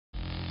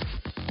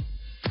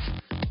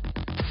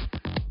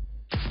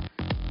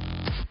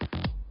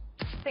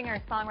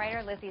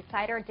Singer-songwriter Lizzie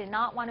Sider did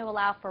not want to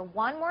allow for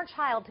one more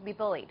child to be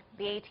bullied.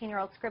 The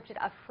 18-year-old scripted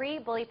a free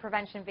bully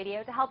prevention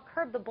video to help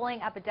curb the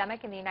bullying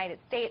epidemic in the United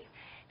States.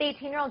 The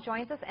 18-year-old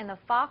joins us in the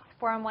Fox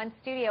 4-on-1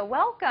 studio.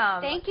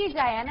 Welcome. Thank you,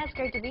 Diana. It's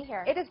great to be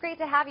here. It is great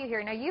to have you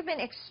here. Now, you've been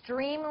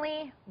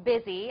extremely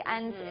busy,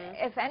 and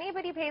if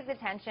anybody pays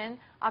attention,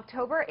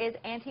 October is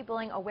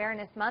Anti-Bullying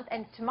Awareness Month,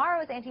 and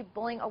tomorrow is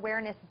Anti-Bullying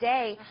Awareness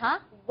Day.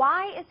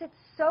 Why is it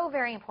so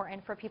very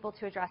important for people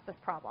to address this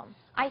problem?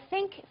 I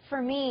think,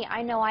 for me,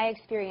 I know I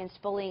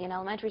experienced bullying in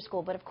elementary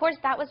school, but of course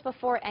that was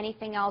before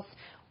anything else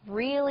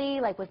really,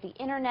 like with the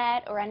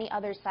internet or any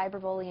other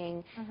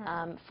cyberbullying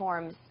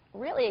forms,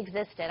 really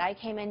existed. I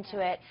came into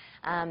it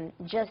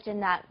just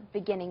in that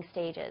beginning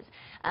stages.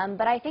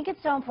 But I think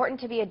it's so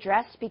important to be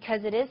addressed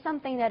because it is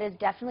something that is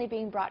definitely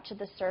being brought to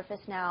the surface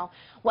now,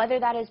 whether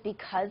that is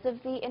because of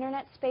the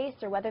internet space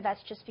or whether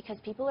that's just because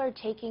people are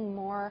taking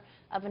more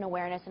of an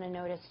awareness and a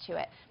notice to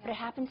it. But it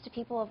happens to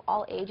people of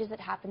all ages. It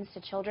happens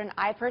to children.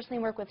 I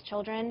personally work with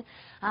children.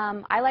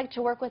 I like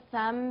to work with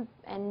them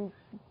and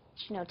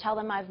tell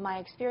them my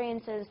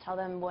experiences, tell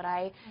them what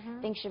I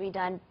think should be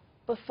done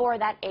before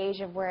that age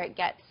of where it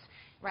gets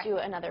to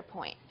another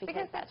point,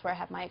 because that's where I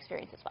have my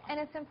experience as well. And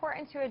it's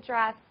important to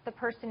address the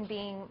person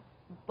being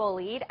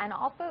bullied and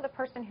also the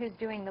person who's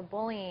doing the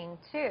bullying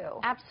too.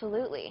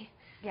 Absolutely.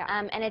 Yeah.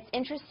 And it's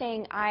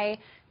interesting, I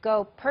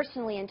go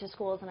personally into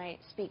schools and I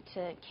speak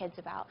to kids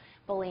about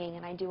bullying,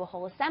 and I do a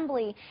whole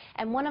assembly,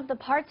 and one of the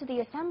parts of the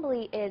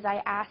assembly is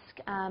I ask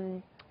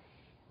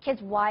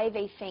kids why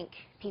they think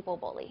people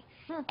bully.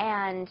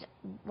 And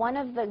one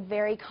of the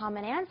very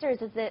common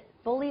answers is that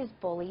bullies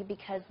bully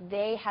because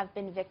they have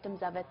been victims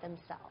of it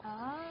themselves.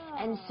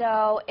 And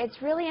so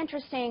it's really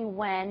interesting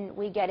when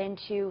we get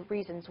into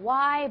reasons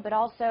why, but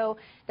also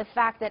the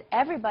fact that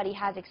everybody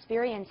has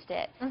experienced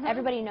it.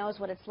 Everybody knows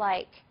what it's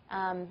like.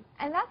 And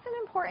that's an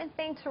important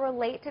thing to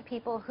relate to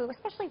people who,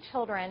 especially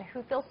children,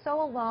 who feel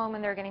so alone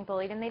when they're getting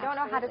bullied and they don't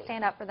know how to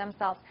stand up for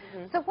themselves.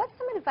 So what's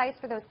some advice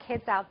for those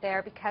kids out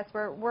there, because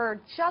we're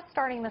just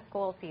starting the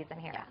school season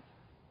here?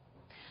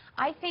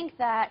 I think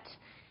that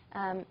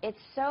it's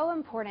so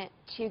important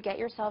to get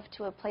yourself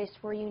to a place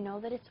where you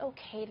know that it's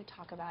okay to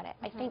talk about it.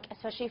 I think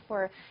especially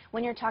for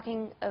when you're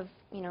talking of,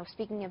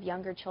 speaking of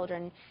younger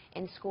children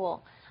in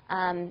school,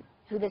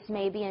 who this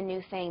may be a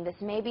new thing. This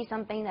may be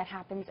something that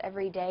happens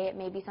every day. It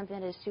may be something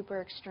that is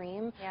super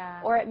extreme,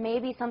 or it may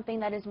be something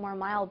that is more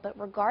mild. But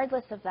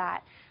regardless of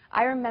that,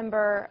 I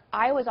remember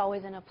I was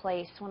always in a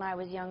place when I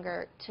was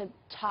younger to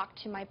talk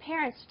to my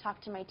parents, to talk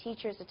to my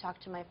teachers, to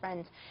talk to my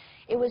friends.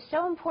 It was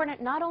so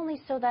important, not only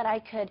so that I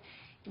could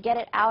get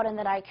it out and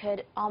that I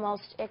could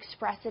almost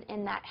express it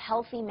in that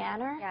healthy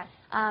manner,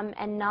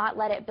 and not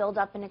let it build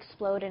up and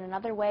explode in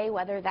another way,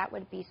 whether that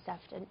would be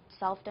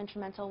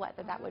self-detrimental,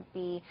 whether that would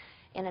be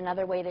in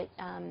another way that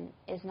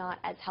is not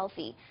as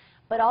healthy,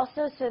 but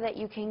also so that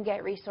you can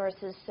get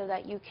resources, so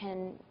that you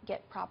can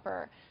get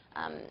proper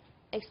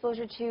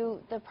exposure to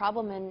the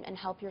problem and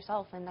help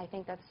yourself. And I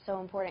think that's so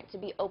important, to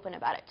be open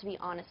about it, to be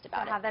honest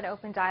about it. To have that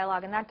open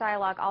dialogue, and that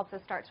dialogue also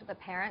starts with the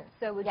parents.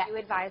 So would you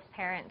advise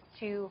parents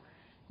to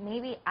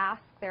maybe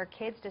ask their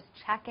kids, just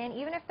check in,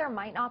 even if there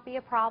might not be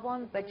a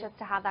problem, but just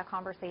to have that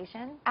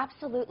conversation?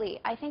 Absolutely.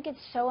 I think it's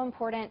so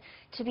important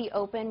to be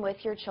open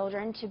with your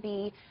children, to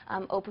be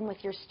open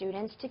with your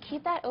students, to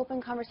keep that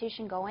open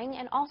conversation going.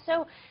 And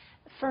also,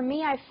 for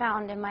me, I've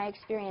found in my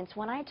experience,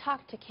 when I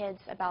talk to kids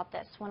about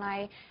this, when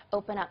I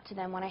open up to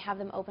them, when I have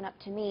them open up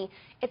to me,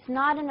 it's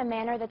not in a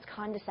manner that's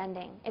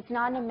condescending. It's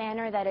not in a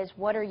manner that is,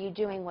 what are you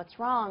doing, what's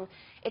wrong?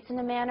 It's in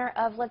a manner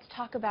of, let's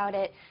talk about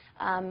it,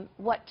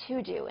 what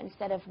to do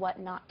instead of what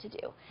not to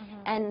do.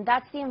 And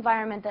that's the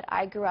environment that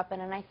I grew up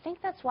in, and I think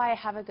that's why I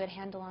have a good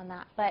handle on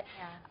that. But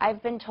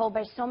I've been told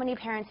by so many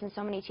parents and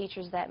so many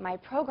teachers that my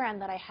program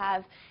that I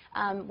have,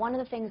 one of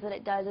the things that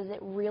it does is it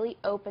really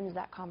opens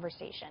that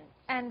conversation.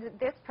 And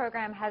this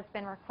program has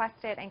been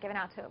requested and given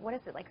out to, what is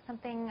it, like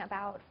something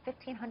about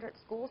 1,500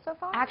 schools so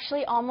far?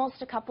 Actually,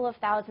 almost a couple of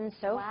thousand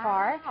so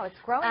far. Wow, it's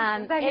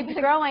growing. It's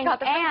growing,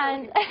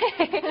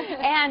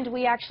 and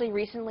we actually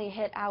recently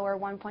hit our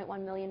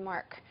 1.1 million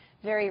mark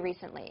very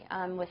recently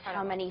with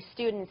how many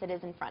students it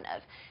is in front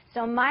of.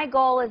 So my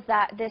goal is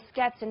that this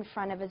gets in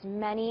front of as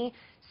many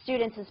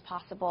students as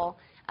possible.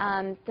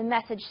 The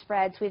message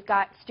spreads. We've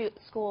got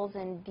schools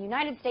in the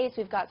United States.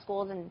 We've got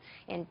schools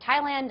in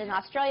Thailand and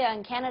Australia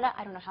and Canada.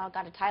 I don't know how it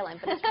got to Thailand,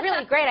 but it's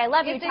really great. I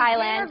love you,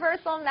 Thailand. It's a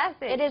universal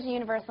message. It is a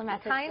universal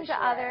message. Be kind to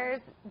others.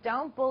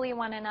 Don't bully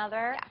one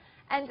another.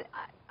 And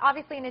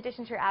obviously, in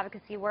addition to your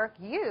advocacy work,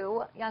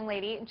 you, young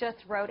lady, just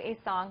wrote a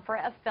song for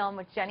a film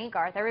with Jenny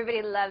Garth.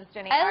 Everybody loves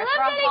Jenny Garth. I love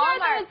Jenny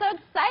Garth. I was so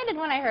excited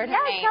when I heard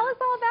her name. Yeah, tell us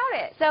all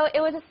about it. So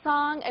it was a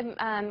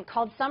song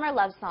called Summer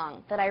Love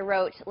Song that I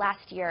wrote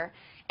last year.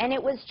 And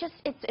it was just,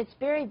 it's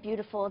very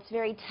beautiful, it's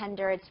very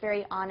tender, it's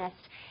very honest.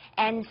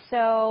 And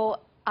so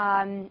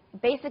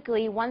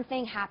basically one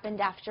thing happened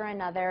after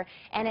another,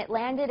 and it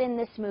landed in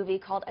this movie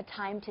called A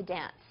Time to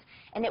Dance.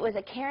 And it was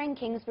a Karen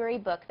Kingsbury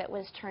book that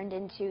was turned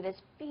into this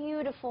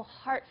beautiful,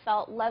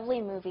 heartfelt,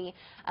 lovely movie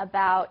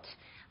about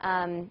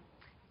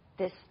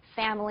this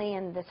family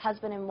and this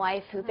husband and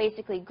wife who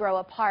basically grow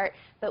apart,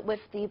 but with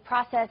the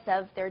process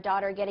of their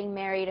daughter getting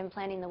married and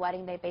planning the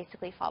wedding, they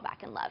basically fall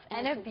back in love.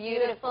 And a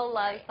beautiful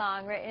love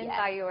song written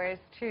by yours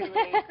truly.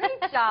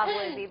 Great job,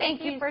 Lizzie.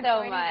 Thank you for so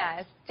joining much.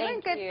 us. Doing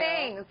good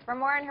things. For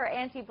more on her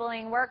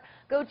anti-bullying work,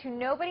 go to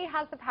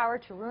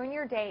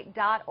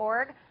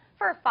nobodyhasthepowertoruinyourday.org.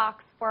 For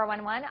Fox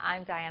 411,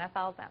 I'm Diana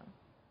Falzone.